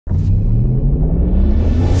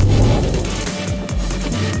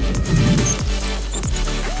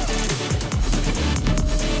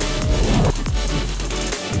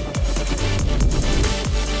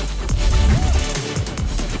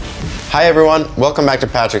Hi everyone, welcome back to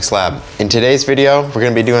Patrick's Lab. In today's video, we're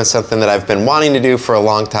going to be doing something that I've been wanting to do for a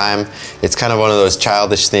long time. It's kind of one of those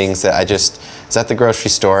childish things that I was at the grocery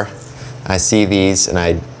store, I see these and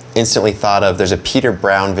I instantly thought of, there's a Peter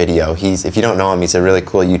Brown video. If you don't know him, he's a really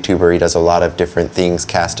cool YouTuber. He does a lot of different things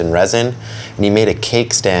cast in resin. And he made a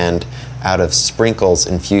cake stand out of sprinkles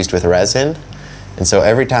infused with resin. And so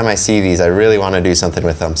every time I see these, I really want to do something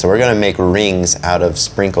with them. So we're going to make rings out of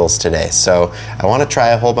sprinkles today. So I want to try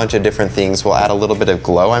a whole bunch of different things. We'll add a little bit of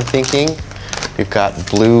glow, I'm thinking. We've got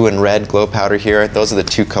blue and red glow powder here. Those are the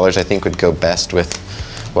two colors I think would go best with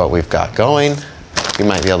what we've got going. We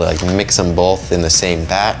might be able to mix them both in the same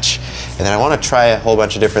batch. And then I want to try a whole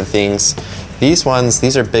bunch of different things. These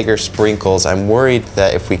are bigger sprinkles. I'm worried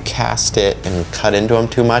that if we cast it and cut into them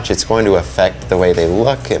too much, it's going to affect the way they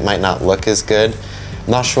look. It might not look as good.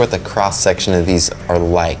 I'm not sure what the cross section of these are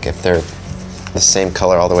like, if they're the same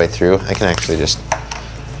color all the way through. I can actually just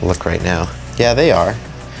look right now. Yeah, they are.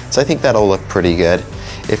 So I think that'll look pretty good.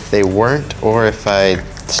 If they weren't, or if I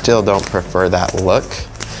still don't prefer that look,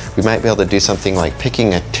 we might be able to do something like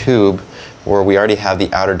picking a tube where we already have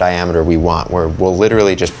the outer diameter we want, where we'll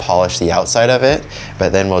literally just polish the outside of it,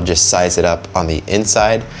 but then we'll just size it up on the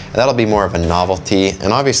inside. And that'll be more of a novelty.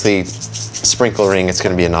 And obviously, sprinkle ring, it's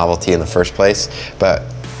gonna be a novelty in the first place, but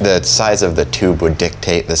the size of the tube would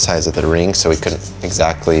dictate the size of the ring, so we couldn't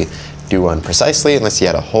exactly do one precisely unless you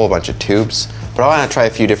had a whole bunch of tubes. But I want to try a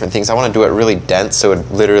few different things. I want to do it really dense, so it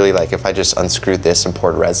literally, like if I just unscrewed this and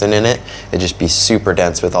poured resin in it, it'd just be super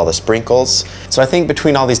dense with all the sprinkles. So I think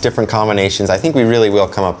between all these different combinations, I think we really will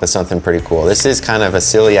come up with something pretty cool. This is kind of a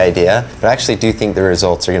silly idea, but I actually do think the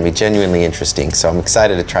results are going to be genuinely interesting, so I'm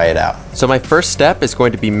excited to try it out. So my first step is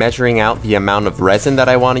going to be measuring out the amount of resin that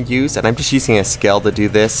I want to use, and I'm just using a scale to do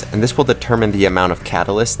this, and this will determine the amount of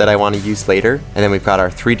catalyst that I want to use later. And then we've got our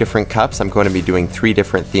 3 different cups. I'm going to be doing 3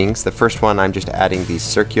 different things. The first one, I'm just adding these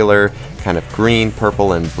circular kind of green,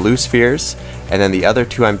 purple, and blue spheres, and then the other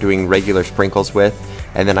 2 I'm doing regular sprinkles with.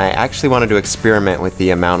 And then I actually wanted to experiment with the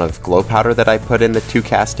amount of glow powder that I put in the 2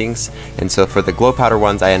 castings. And so for the glow powder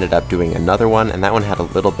ones, I ended up doing another one, and that one had a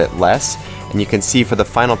little bit less. And you can see for the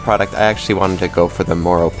final product, I actually wanted to go for the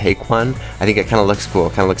more opaque one. I think it kind of looks cool. It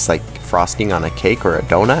kind of looks like frosting on a cake or a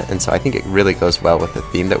donut, and so I think it really goes well with the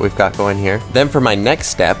theme that we've got going here. Then for my next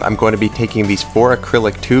step, I'm going to be taking these 4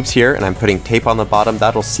 acrylic tubes here, and I'm putting tape on the bottom.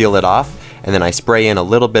 That'll seal it off. And then I spray in a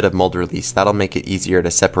little bit of mold release. That'll make it easier to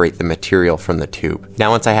separate the material from the tube. Now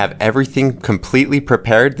once I have everything completely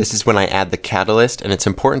prepared, this is when I add the catalyst, and it's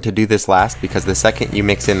important to do this last because the second you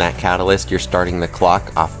mix in that catalyst, you're starting the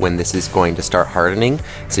clock off when this is going to start hardening,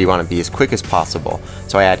 so you want to be as quick as possible.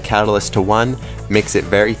 So I add catalyst to 1, mix it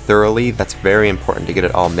very thoroughly. That's very important to get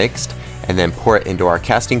it all mixed, and then pour it into our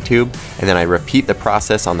casting tube, and then I repeat the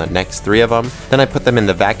process on the next 3 of them. Then I put them in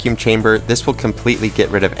the vacuum chamber. This will completely get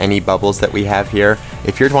rid of any bubbles that we have here.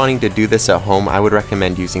 If you're wanting to do this at home, I would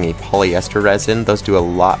recommend using a polyester resin. Those do a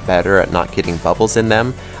lot better at not getting bubbles in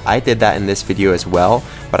them. I did that in this video as well,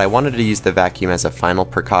 but I wanted to use the vacuum as a final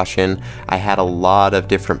precaution. I had a lot of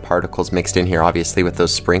different particles mixed in here, obviously with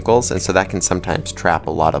those sprinkles, and so that can sometimes trap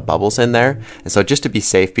a lot of bubbles in there. And so just to be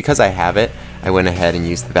safe, because I have it, I went ahead and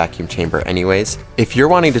used the vacuum chamber anyways. If you're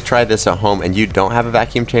wanting to try this at home and you don't have a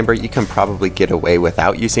vacuum chamber, you can probably get away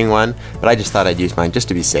without using one, but I just thought I'd use mine just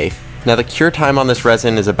to be safe. Now the cure time on this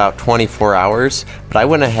resin is about 24 hours, but I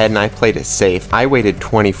went ahead and I played it safe. I waited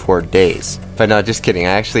 24 days. But no, just kidding.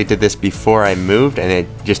 I actually did this before I moved, and it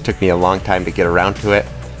just took me a long time to get around to it.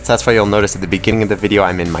 So that's why you'll notice at the beginning of the video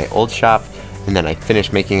I'm in my old shop, and then I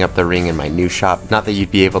finished making up the ring in my new shop. Not that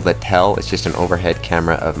you'd be able to tell, it's just an overhead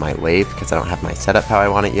camera of my lathe because I don't have my setup how I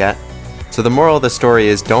want it yet. So the moral of the story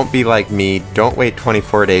is, don't be like me, don't wait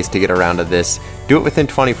 24 days to get around to this. Do it within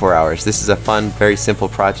 24 hours. This is a fun, very simple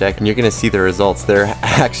project, and you're gonna see the results. They're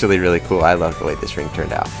actually really cool. I love the way this ring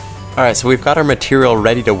turned out. Alright, so we've got our material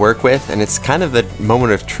ready to work with, and it's kind of the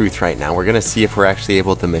moment of truth right now. We're going to see if we're actually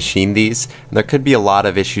able to machine these. And there could be a lot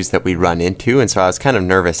of issues that we run into, and so I was kind of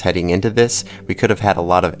nervous heading into this. We could have had a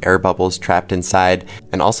lot of air bubbles trapped inside,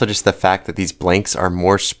 and also just the fact that these blanks are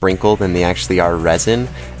more sprinkle than they actually are resin.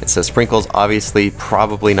 And so sprinkles obviously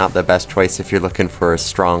probably not the best choice if you're looking for a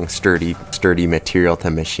strong, sturdy material to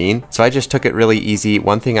machine. So I just took it really easy.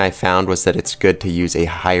 One thing I found was that it's good to use a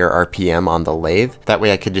higher RPM on the lathe. That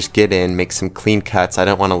way I could just get in, make some clean cuts. I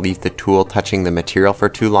don't want to leave the tool touching the material for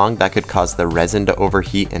too long. That could cause the resin to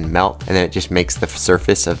overheat and melt, and then it just makes the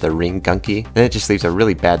surface of the ring gunky. And it just leaves a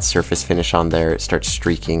really bad surface finish on there. It starts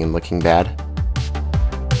streaking and looking bad.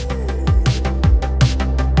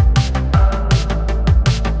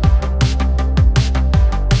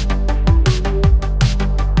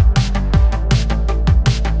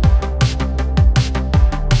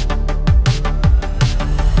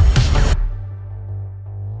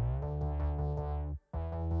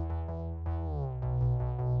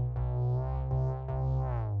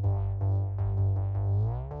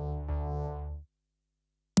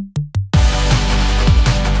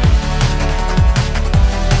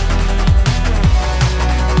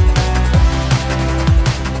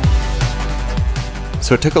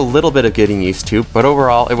 So it took a little bit of getting used to, but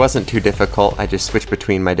overall it wasn't too difficult. I just switched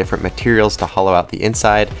between my different materials to hollow out the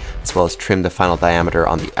inside, as well as trim the final diameter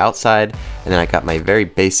on the outside, and then I got my very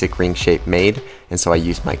basic ring shape made. And so I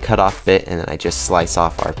used my cutoff bit, and then I just slice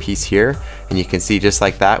off our piece here. And you can see just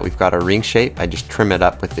like that, we've got a ring shape. I just trim it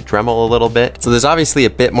up with the Dremel a little bit. So there's obviously a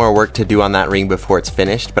bit more work to do on that ring before it's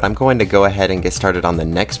finished, but I'm going to go ahead and get started on the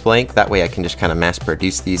next blank. That way I can just kind of mass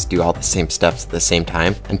produce these, do all the same steps at the same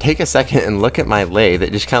time. And take a second and look at my lathe.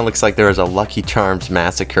 It just kind of looks like there was a Lucky Charms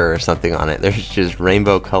massacre or something on it. There's just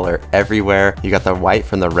rainbow color everywhere. You got the white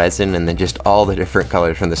from the resin and then just all the different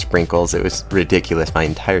colors from the sprinkles. It was ridiculous. My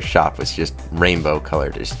entire shop was just rainbow color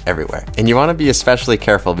just everywhere. And you want to be especially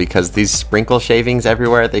careful because these sprinkle shavings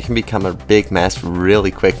everywhere, they can become a big mess really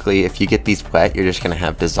quickly. If you get these wet, you're just going to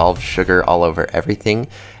have dissolved sugar all over everything.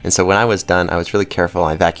 And so when I was done, I was really careful.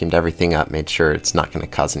 I vacuumed everything up, made sure it's not going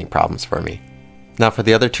to cause any problems for me. Now for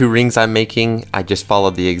the other two rings I'm making, I just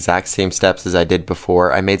followed the exact same steps as I did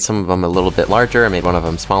before. I made some of them a little bit larger, I made one of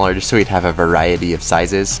them smaller just so we'd have a variety of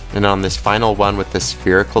sizes. And on this final one with the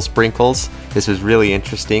spherical sprinkles, this was really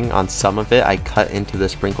interesting. On some of it, I cut into the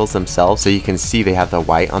sprinkles themselves so you can see they have the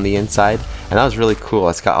white on the inside. And that was really cool.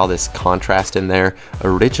 It's got all this contrast in there.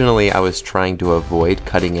 Originally, I was trying to avoid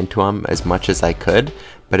cutting into them as much as I could,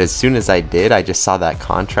 but as soon as I did, I just saw that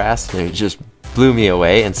contrast and it just blew me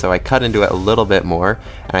away, and so I cut into it a little bit more,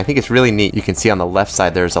 and I think it's really neat. You can see on the left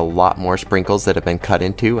side there's a lot more sprinkles that have been cut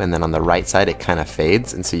into, and then on the right side it kind of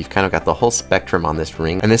fades, and so you've kind of got the whole spectrum on this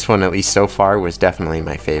ring, and this one, at least so far, was definitely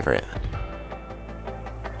my favorite.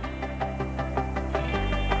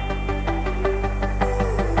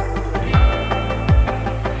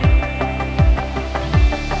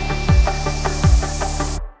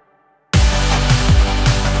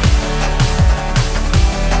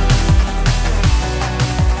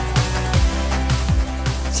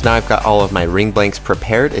 So now I've got all of my ring blanks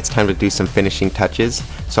prepared. It's time to do some finishing touches.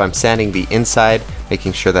 So I'm sanding the inside,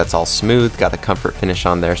 making sure that's all smooth, got a comfort finish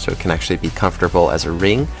on there so it can actually be comfortable as a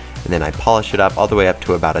ring. And then I polish it up all the way up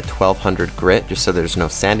to about a 1200 grit, just so there's no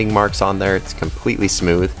sanding marks on there. It's completely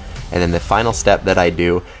smooth. And then the final step that I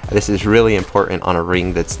do, this is really important on a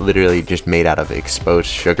ring that's literally just made out of exposed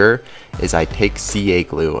sugar, is I take CA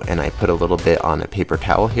glue and I put a little bit on a paper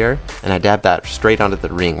towel here, and I dab that straight onto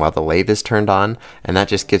the ring while the lathe is turned on, and that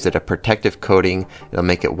just gives it a protective coating. It'll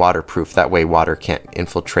make it waterproof. That way water can't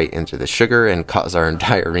infiltrate into the sugar and cause our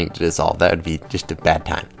entire ring to dissolve. That would be just a bad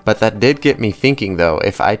time. But that did get me thinking though,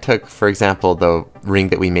 if I took, for example, the ring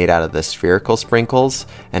that we made out of the spherical sprinkles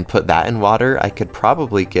and put that in water, I could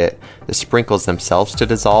probably get the sprinkles themselves to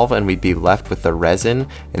dissolve and we'd be left with the resin,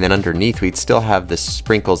 and then underneath we'd still have the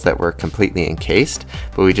sprinkles that were completely encased,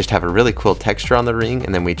 but we just have a really cool texture on the ring,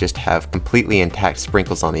 and then we just have completely intact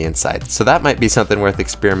sprinkles on the inside. So that might be something worth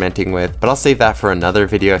experimenting with, but I'll save that for another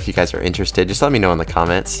video. If you guys are interested, just let me know in the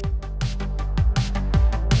comments.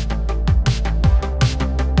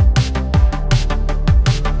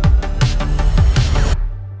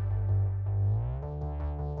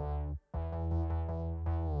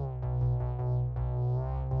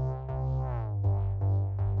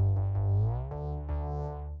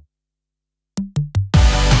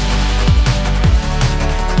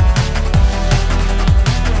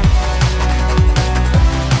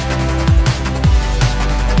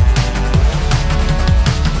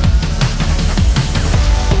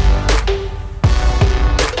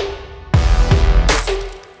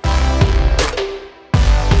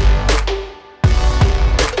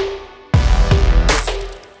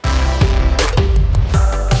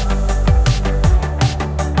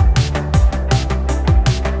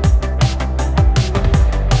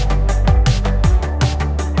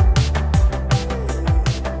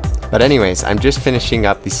 But anyways, I'm just finishing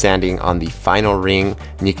up the sanding on the final ring,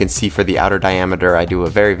 and you can see for the outer diameter I do a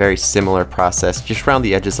very similar process. Just round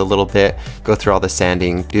the edges a little bit, go through all the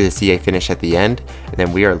sanding, do the CA finish at the end, and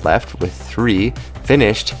then we are left with 3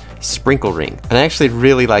 finished sprinkle ring. And I actually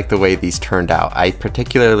really like the way these turned out. I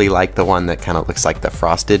particularly like the one that kind of looks like the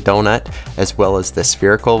frosted donut, as well as the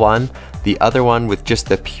spherical one. The other one with just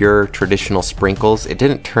the pure traditional sprinkles, it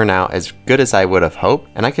didn't turn out as good as I would have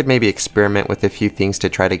hoped, and I could maybe experiment with a few things to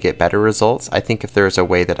try to get better results. I think if there was a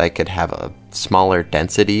way that I could have a smaller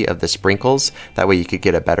density of the sprinkles, that way you could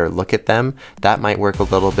get a better look at them, that might work a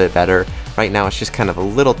little bit better. Right now it's just kind of a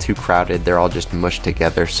little too crowded. They're all just mushed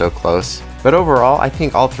together so close. But overall, I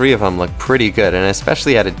think all three of them look pretty good, and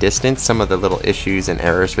especially at a distance, some of the little issues and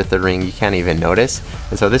errors with the ring you can't even notice.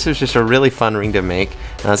 And so this was just a really fun ring to make,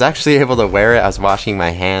 and I was actually able to wear it. I was washing my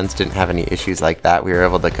hands, didn't have any issues like that. We were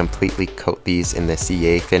able to completely coat these in the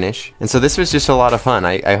CA finish. And so this was just a lot of fun.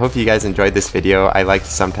 I hope you guys enjoyed this video. I like to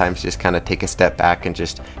sometimes just kind of take a step back and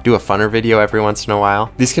just do a funner video every once in a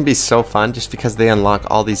while. These can be so fun just because they unlock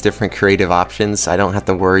all these different creative options. I don't have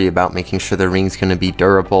to worry about making sure the ring's going to be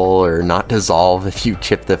durable or not dissolve if you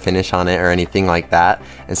chip the finish on it or anything like that.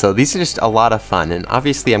 And so these are just a lot of fun, and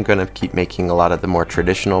obviously I'm going to keep making a lot of the more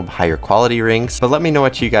traditional, higher quality rings, but let me know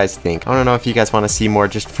what you guys think. I want to know if you guys want to see more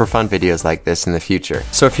just for fun videos like this in the future.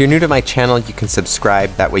 So if you're new to my channel, you can subscribe.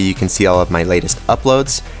 That way you can see all of my latest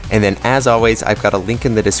uploads. And then as always, I've got a link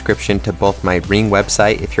in the description to both my ring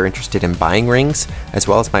website if you're interested in buying rings, as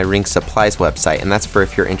well as my ring supplies website, and that's for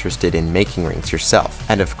if you're interested in making rings yourself.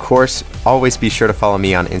 And of course, always be sure to follow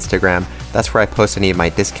me on Instagram. That's where I post any of my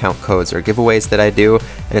discount codes or giveaways that I do,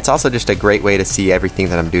 and it's also just a great way to see everything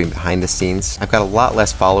that I'm doing behind the scenes. I've got a lot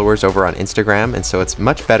less followers over on Instagram, and so it's a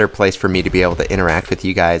much better place for me to be able to interact with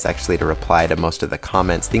you guys, actually to reply to most of the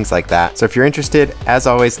comments, things like that. So if you're interested, as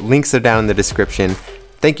always, links are down in the description.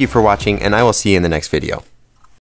 Thank you for watching, and I will see you in the next video.